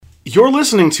You're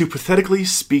listening to Pathetically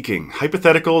Speaking,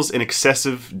 hypotheticals in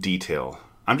excessive detail.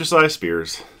 I'm Josiah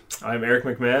Spears. I'm Eric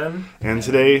McMahon. And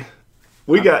today,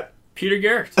 we got Peter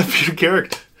Garrecht. Peter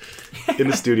Garrecht in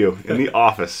the studio, in the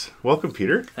office. Welcome,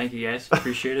 Peter. Thank you, guys.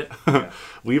 Appreciate it. Yeah.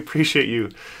 We appreciate you.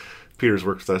 Peter's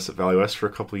worked with us at WYR for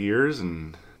a couple of years,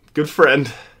 and good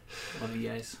friend. Love you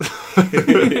guys.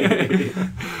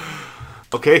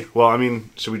 Okay, well, I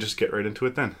mean, should we just get right into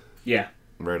it then? Yeah.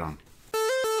 Right on.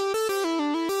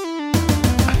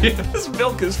 This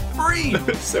milk is free!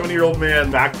 70-year-old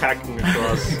man backpacking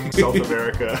across South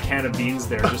America. Can of beans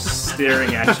there just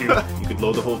staring at you. You could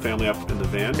load the whole family up in the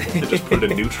van and just put it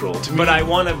in neutral. But I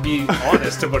want to be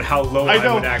honest about how low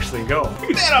I would actually go.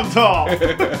 Man, I'm tall!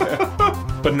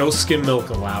 But no skim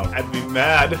milk allowed. I'd be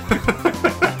mad.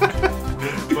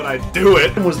 But I'd do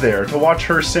it. I was there to watch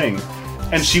her sing.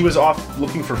 And she was off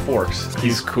looking for forks.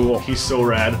 He's cool. He's so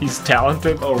rad. He's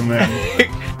talented. Oh, man.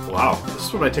 Wow. This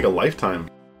is what I take a lifetime.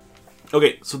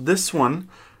 Okay, so this one,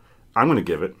 I'm going to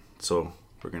give it. So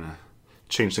we're going to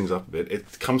change things up a bit.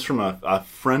 It comes from a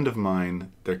friend of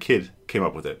mine. Their kid came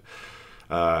up with it.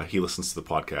 He listens to the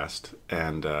podcast.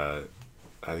 And I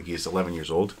think he's 11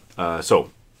 years old.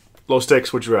 So, low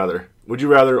stakes, would you rather? Would you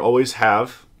rather always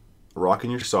have a rock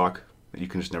in your sock that you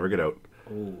can just never get out?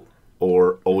 Ooh.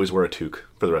 Or always wear a toque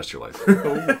for the rest of your life?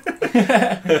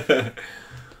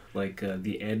 Like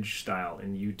the Edge style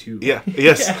in U2. Yeah,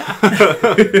 yes.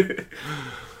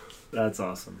 That's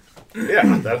awesome. Yeah,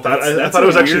 I That's thought it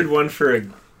was a actually weird one for a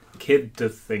kid to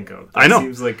think of. I know.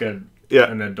 Seems like an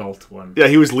adult one. Yeah,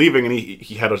 he was leaving and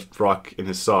he had a rock in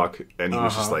his sock and he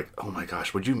was just like, "Oh my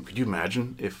gosh, could you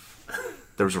imagine if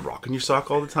there was a rock in your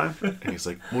sock all the time?" And he's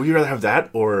like, "Would you rather have that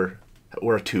or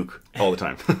a toque all the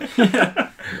time?"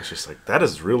 It's just like, that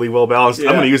is really well balanced. Yeah.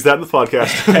 I'm going to use that in the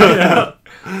podcast.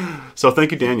 So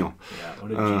thank you, Daniel. Yeah,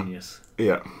 what a genius.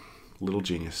 Yeah, little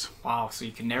genius. Wow, so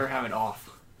you can never have it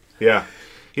off. Yeah.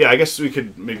 Yeah, I guess we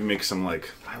could maybe make some like...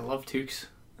 I love toques.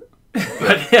 But so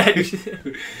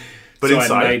inside. At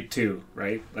night too,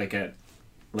 right? Like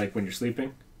when you're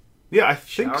sleeping? Yeah, I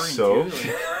think Showering so. Too,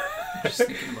 like, I'm just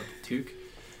thinking about the toque.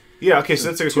 Yeah, okay, so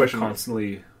that's a good question.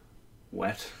 Constantly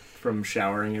wet from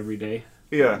showering every day.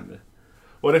 Yeah. And,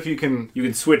 what if you can... You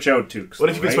can switch out toques.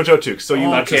 What if you can switch out toques? So you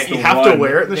have one. to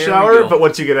wear it in the There shower, but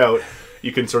once you get out,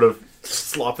 you can sort of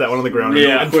slop that one on the ground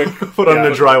and put on the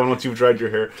dry one once you've dried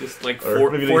your hair. Just like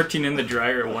 14 14 in the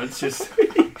dryer at once, just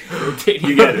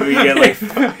rotating. You get like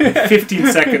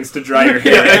 15 seconds to dry your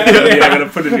hair. Yeah, I'm going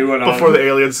to put a new one on. Before the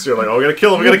aliens, you're like, oh, we gotta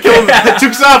kill him. The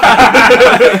toque's up!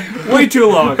 Way too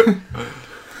long.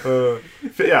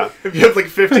 Yeah, if you have like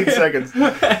 15 seconds,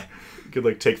 you could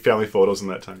like take family photos in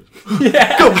that time.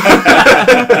 Yeah.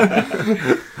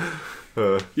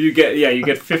 You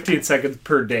get 15 seconds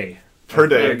per day. Per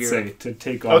day. I'd say, to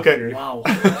take off your... Wow.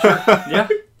 Yeah.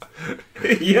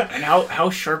 Yeah. And how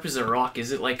sharp is the rock?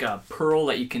 Is it like a pearl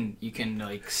that you can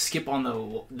like skip on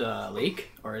the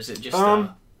lake, or is it just I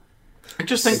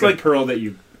just think like a pearl that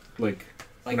you like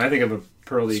when I think of a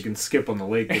pearl that you can skip on the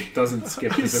lake, it doesn't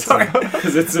skip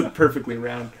because it's a perfectly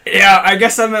round. Yeah, I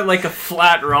guess I meant like a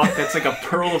flat rock that's like a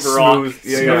pearl of a rock.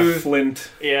 Smooth flint.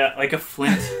 Yeah, like a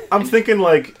flint. I'm thinking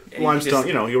like And limestone.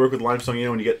 You work with limestone.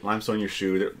 When you get limestone in your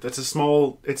shoe, that's a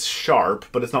small. It's sharp,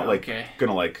 but it's not like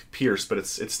gonna like pierce. But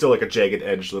it's still like a jagged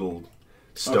edge little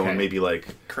stone, maybe like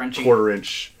crunchy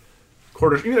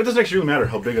quarter. It doesn't actually really matter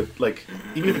how big.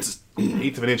 Even if it's an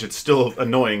eighth of an inch, it's still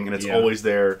annoying, and it's always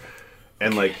there,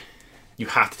 and like. You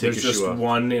have to take your shoe off. There's just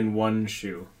one in one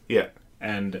shoe. Yeah.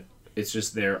 And it's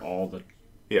just there all the...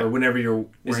 Yeah. Or whenever you're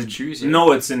wearing shoes.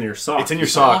 No, it's in your sock. It's in your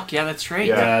sock. Yeah, that's right.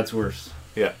 Yeah. That's worse.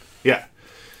 Yeah. Yeah.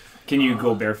 Can you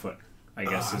go barefoot? I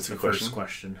guess that's is the a first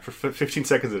question. For 15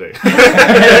 seconds a day.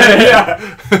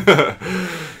 Yeah.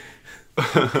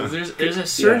 There's a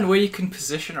certain way you can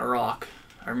position a rock.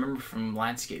 I remember from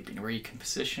landscaping where you can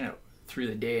position it through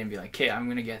the day and be like, okay, I'm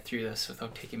going to get through this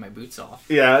without taking my boots off.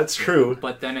 Yeah, that's true.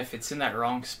 But then if it's in that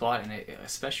wrong spot, and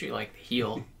especially like the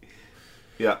heel,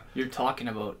 yeah, you're talking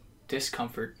about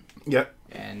discomfort. Yeah.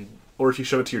 Or if you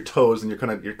shove it to your toes and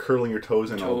you're curling your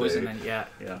toes in all day. And then, yeah.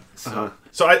 So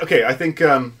I think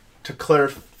to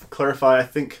clarify, I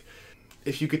think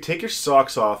if you could take your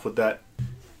socks off with that,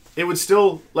 it would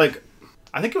still I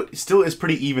think it still is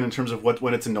pretty even in terms of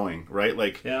when it's annoying, right?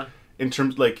 Like in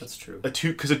terms that's true. A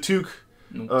toque, because a toque,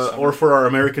 or for our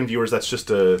American viewers, that's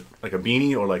just a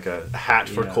beanie or like a hat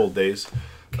for cold days.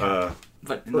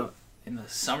 But in the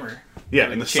summer,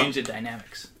 it would change the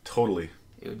dynamics. Totally.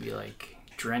 It would be like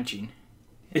drenching.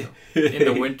 In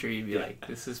the winter, you'd be like,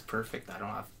 "This is perfect. I don't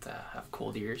have to have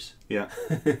cold ears." Yeah.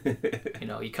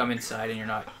 You come inside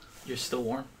and you're still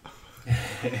warm.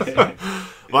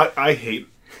 But I hate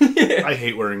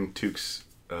wearing toques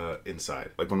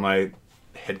inside. Like when my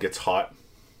head gets hot.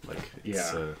 Like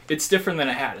it's different than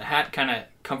a hat. A hat kind of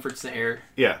comforts the hair.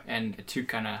 Yeah. And a toque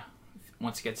kind of,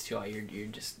 once it gets too hot, you're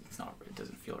just, it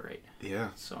doesn't feel right. Yeah.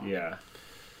 So. Yeah.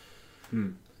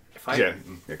 Go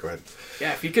ahead.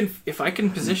 Yeah, if I can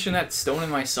position that stone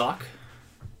in my sock,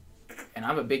 and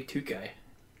I'm a big toque guy.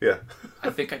 Yeah.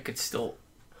 I think I could still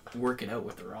work it out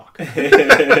with the rock.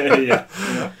 Yeah.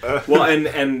 Well,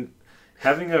 and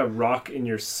having a rock in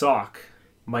your sock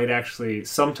might actually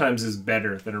sometimes is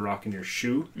better than a rock in your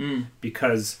shoe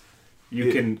because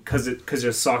you can because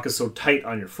your sock is so tight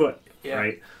on your foot,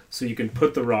 right? So you can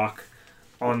put the rock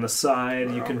on the side,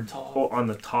 or you can on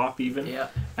the top even,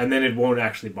 and then it won't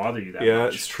actually bother you that much. Yeah,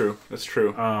 it's true. That's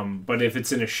true. But if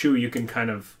it's in a shoe, you can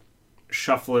kind of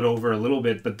shuffle it over a little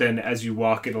bit, but then as you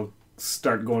walk, it'll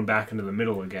start going back into the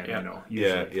middle again. You know.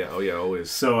 Usually. Yeah. Oh yeah, always.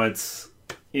 So it's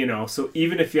so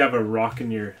even if you have a rock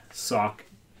in your sock,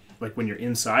 like when you're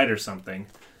inside or something,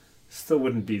 still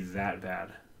wouldn't be that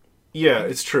bad. Yeah,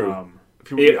 it's true.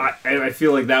 I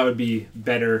feel like that would be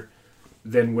better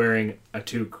than wearing a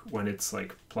toque when it's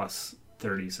like plus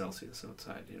 30 Celsius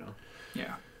outside,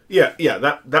 Yeah,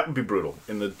 that would be brutal.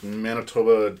 In the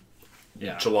Manitoba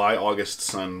July, August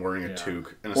sun wearing a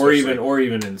toque. And or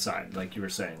even inside, like you were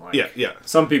saying. Like, yeah.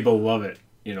 Some people love it,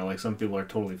 like some people are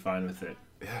totally fine with it.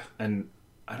 Yeah. And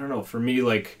I don't know, for me,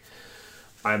 like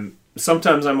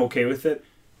sometimes I'm okay with it.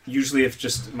 Usually if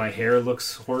just my hair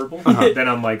looks horrible, then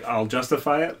I'm like, I'll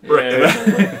justify it.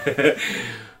 Right.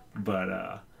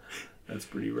 But that's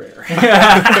pretty rare.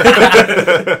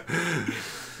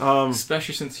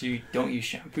 Especially since you don't use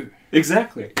shampoo.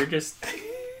 Exactly. You're just...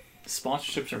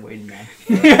 Sponsorships are waiting, man.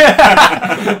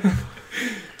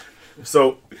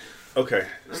 So, okay.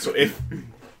 So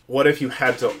what if you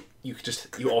had to...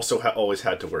 You also always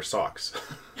had to wear socks.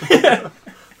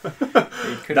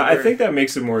 I think that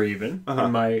makes it more even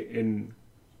in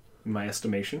my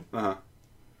estimation.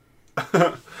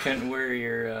 Couldn't wear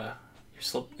your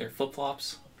flip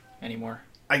flops anymore.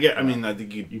 I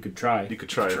think you could try. You could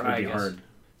try. It would be hard.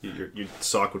 Your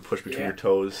sock would push between your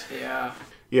toes. Yeah.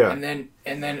 Yeah. And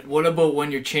then what about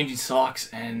when you're changing socks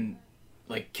and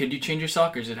like, could you change your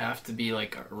sock, or does it have to be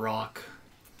like a rock?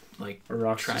 Like a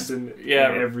rock in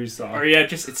every sock. Or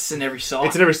it's in every sock.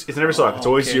 It's in every sock. It's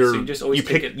always so you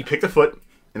pick the foot,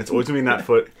 and it's always gonna be in that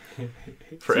foot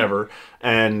forever.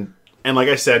 And like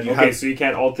I said, so you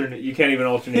can't alternate. You can't even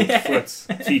alternate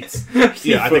feet.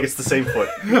 Yeah, I think it's the same foot.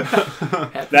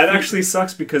 That actually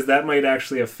sucks because that might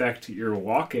actually affect your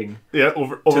walking. Yeah,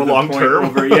 over long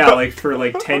term. Like for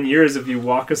like 10 years, if you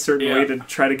walk a certain way to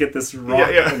try to get this rock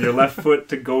on your left foot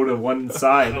to go to one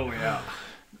side. Oh yeah.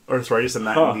 Arthritis in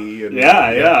that knee. And,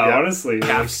 honestly.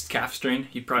 Calf strain.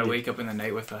 You'd probably wake up in the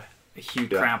night with a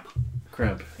huge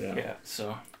cramp. Yeah.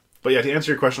 So. But yeah, to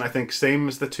answer your question, I think same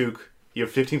as the toque. You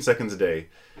have 15 seconds a day.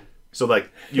 So like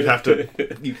you'd have to...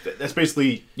 that's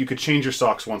basically... You could change your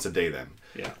socks once a day then.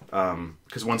 Yeah.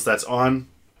 Because once that's on,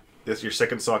 your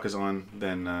second sock is on,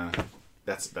 then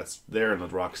that's there and the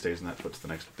rock stays in that foot the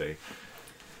next day.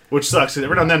 Which sucks.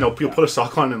 Every now and then you'll put a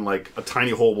sock on and like a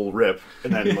tiny hole will rip,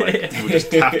 and then like you would just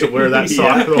have to wear that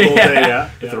sock the whole day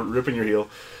with a rip in your heel.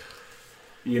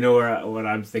 You know what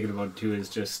I'm thinking about too is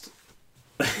just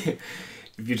if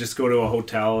you just go to a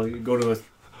hotel, you go to a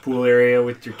pool area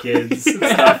with your kids and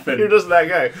stuff, and you're just that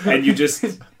guy, and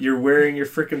you're wearing your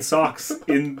freaking socks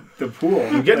in the pool.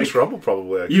 You get in trouble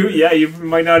probably. Actually. You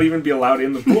might not even be allowed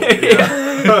in the pool.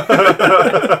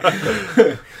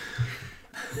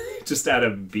 Just at a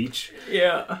beach.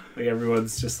 Yeah. Like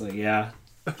everyone's just like,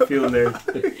 feeling their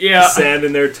sand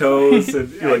in their toes.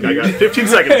 And you're like, I got 15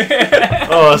 seconds.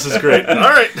 Oh, this is great. All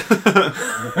right.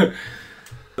 I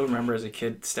remember as a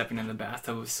kid stepping in the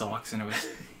bathtub with socks, and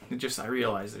I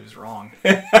realized it was wrong.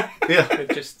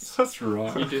 That's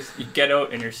wrong. You get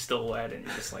out and you're still wet, and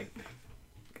you're just like,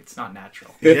 it's not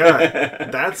natural. Yeah,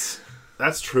 that's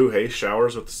true. Hey,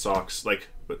 showers with the socks, like.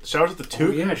 But showers with the toque.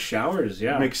 Oh yeah, showers.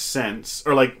 Yeah, makes sense.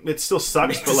 Or like it still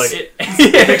sucks, but like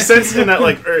it makes sense in that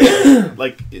like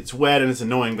it's wet and it's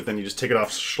annoying, but then you just take it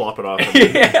off, slop it off.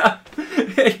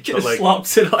 It just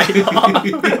slops it off.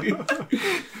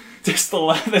 Just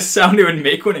the sound it would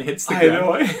make when it hits the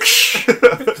ground.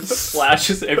 It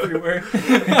splashes everywhere.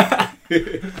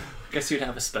 Guess you'd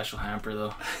have a special hamper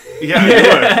though. Yeah, you would.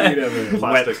 You'd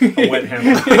have a wet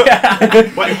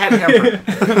hamper. Wet hat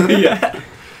hamper. Yeah.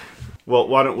 Well,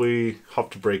 why don't we hop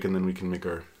to break and then we can make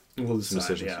our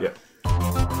decisions. Yeah.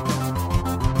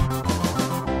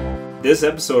 This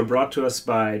episode brought to us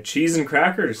by Cheese and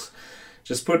Crackers.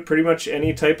 Just put pretty much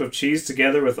any type of cheese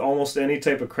together with almost any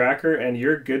type of cracker, and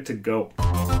you're good to go.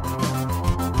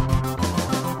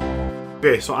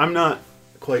 Okay, so I'm not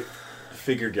quite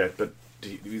figured yet, but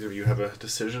do either of you have a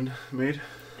decision made?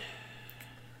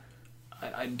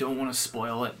 I don't want to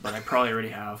spoil it, but I probably already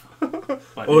have.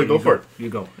 But Go for it. You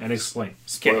go and explain.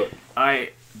 Spoil it.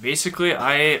 I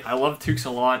love toques a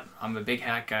lot. I'm a big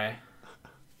hat guy,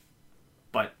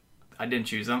 but I didn't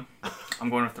choose them. I'm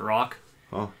going with the rock.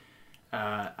 Oh.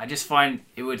 I just find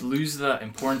it would lose the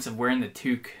importance of wearing the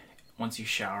toque once you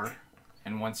shower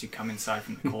and once you come inside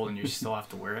from the cold and you still have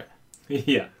to wear it.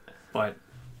 Yeah. But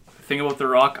the thing about the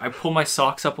rock, I pull my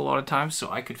socks up a lot of times so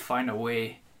I could find a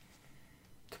way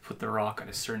to put the rock at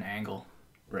a certain angle.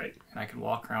 Right. And I could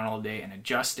walk around all day and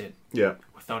adjust it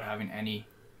without having any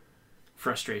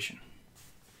frustration.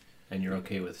 And you're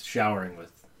okay with showering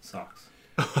with socks?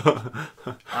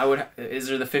 Is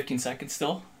there the 15 seconds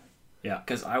still? Yeah.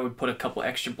 Because I would put a couple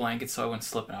extra blankets so I wouldn't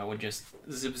slip, and I would just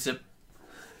zip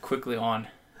quickly on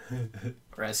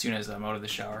or as soon as I'm out of the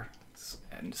shower.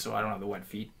 And so I don't have the wet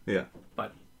feet. Yeah.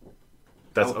 But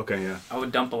that's okay, yeah. I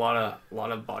would dump a lot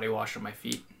of body wash on my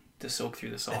feet to soak through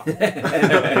the sock.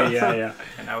 Yeah.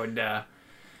 And I would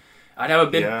I'd have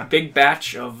a big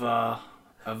batch of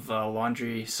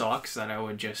laundry socks that I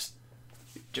would just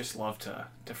love to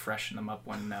freshen them up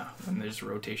when there's a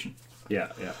rotation.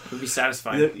 Yeah. It would be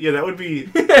satisfying. Yeah, that would be.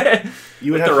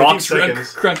 You would have the 15 rocks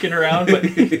seconds crunking around, but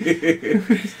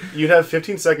you'd have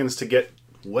 15 seconds to get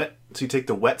wet. So you take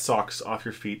the wet socks off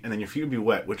your feet, and then your feet would be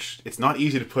wet. Which it's not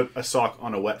easy to put a sock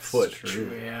on a wet foot. That's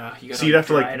true. Yeah. So you'd have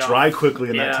to dry quickly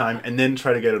in that time, and then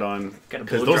try to get it on.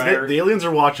 Because the aliens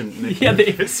are watching.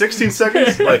 If it's 16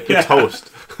 seconds, you're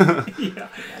toast.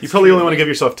 You probably only want to give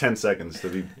yourself 10 seconds to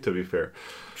be fair.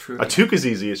 True. A toque is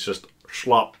easy. It's just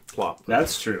slop, plop.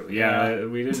 That's true. Yeah,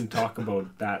 we didn't talk about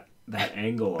that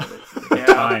angle of it. Yeah.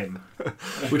 Time.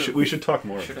 We should talk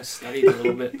more. Should have studied a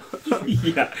little bit.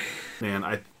 Yeah. Man,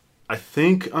 I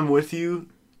think I'm with you.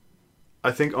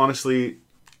 I think honestly,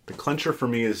 the clincher for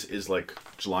me is like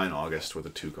July and August with a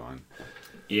toque on.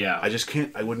 Yeah. I just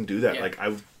can't. I wouldn't do that. Yeah. I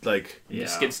would like. Yeah.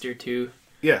 Skid steer too.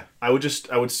 Yeah, I would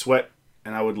sweat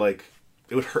and I would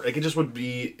it would hurt. It would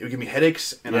give me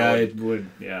headaches and it would.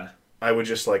 Yeah. I would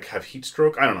just have heat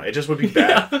stroke. I don't know. It just would be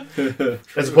bad.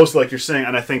 As opposed to you're saying,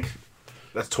 and I think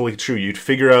that's totally true. You'd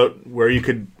figure out where you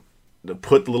could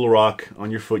put the little rock on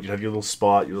your foot. You'd have your little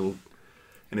spot, and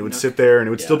it would sit there, and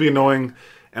it would still be annoying,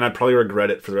 and I'd probably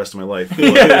regret it for the rest of my life.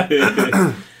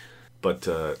 But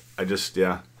I just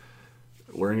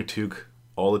wearing a toque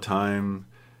all the time,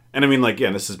 and I mean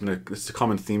this has been this is a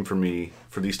common theme for me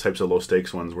for these types of low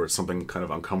stakes ones where it's something kind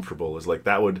of uncomfortable. Is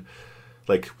that would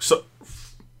like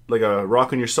a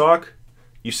rock on your sock,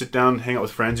 you sit down, hang out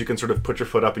with friends, you can sort of put your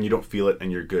foot up and you don't feel it and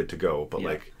you're good to go. But if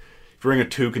you're wearing a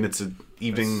toque and it's an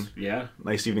evening,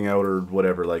 nice evening out or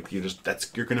whatever,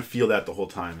 you're gonna feel that the whole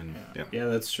time. And yeah,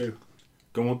 that's true.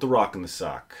 Going with the rock in the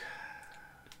sock.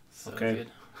 So okay.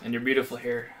 Good. And your beautiful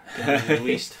hair can be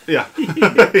released.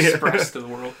 Expressed to the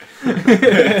world.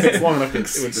 It's long enough it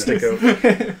would stick out.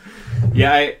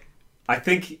 Yeah, I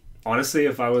think honestly,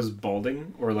 if I was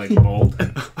balding or bald,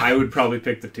 I would probably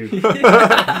pick the toque.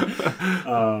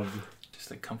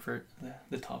 Just comfort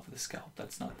the top of the scalp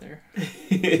that's not there.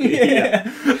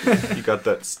 Yeah. You got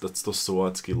that's those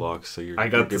Sawatsky locks, so I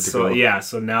got good to go. Yeah,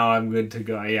 so now I'm good to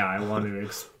go. Yeah, I want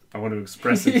to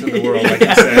express it to the world, like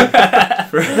you said.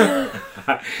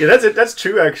 Yeah, that's it. That's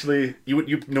true. Actually,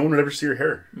 no one would ever see your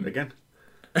hair again.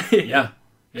 Yeah.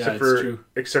 Except true.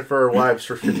 Except for our wives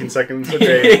for 15 seconds a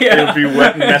day. It would be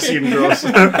wet and messy and gross.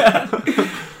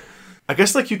 I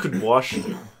guess you could wash.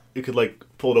 You could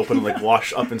pull it open and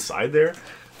wash up inside there.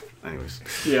 Anyways.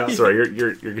 Yeah. Sorry,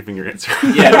 you're giving your answer.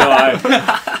 But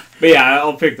yeah,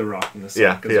 I'll pick the rock in the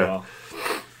sock as well.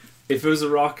 If it was a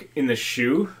rock in the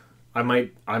shoe, I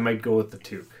might go with the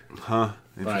toque. Huh.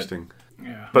 Interesting.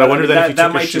 But I wonder if you took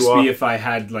that might shoe just off, be if I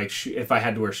had if I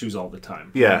had to wear shoes all the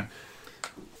time. Yeah.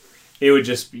 It would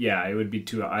just, it would be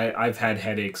too... I've had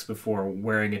headaches before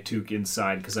wearing a toque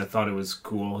inside because I thought it was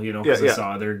cool, because I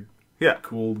saw other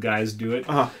cool guys do it.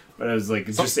 Uh-huh. But I was it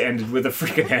just ended with a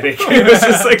freaking headache. It was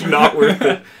just not worth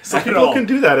it. Some people can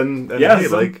do that and I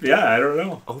don't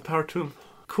know. All the power to them.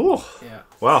 Cool. Yeah.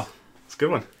 Wow. That's a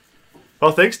good one.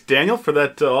 Well, thanks, Daniel, for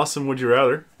that awesome Would You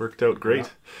Rather. Worked out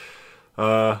great.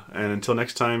 And until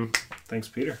next time... Thanks,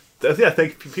 Peter.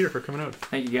 Thank you, Peter, for coming out.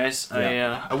 Thank you, guys.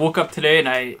 Yeah. I woke up today and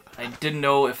I didn't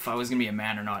know if I was going to be a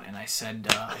man or not, and I said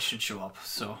I should show up.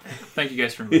 So thank you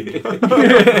guys for inviting me.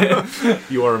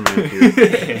 You are a man,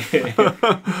 Peter.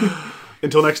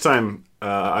 Until next time,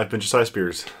 I've been Josiah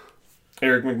Spears.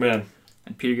 Eric McMahon.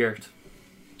 And Peter Garrecht.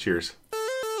 Cheers.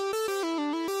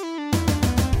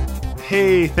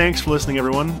 Hey, thanks for listening,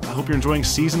 everyone. I hope you're enjoying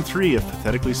Season 3 of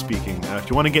Pathetically Speaking. If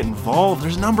you want to get involved,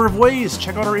 there's a number of ways.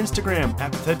 Check out our Instagram,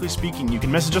 at Pathetically Speaking. You can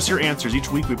message us your answers.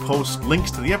 Each week we post links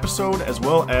to the episode, as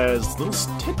well as little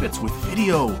tidbits with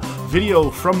video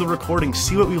from the recording.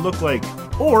 See what we look like.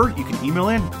 Or you can email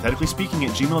in,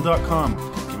 patheticallyspeaking@gmail.com.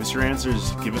 Give us your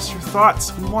answers. Give us your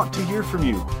thoughts. We want to hear from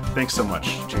you. Thanks so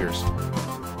much. Cheers.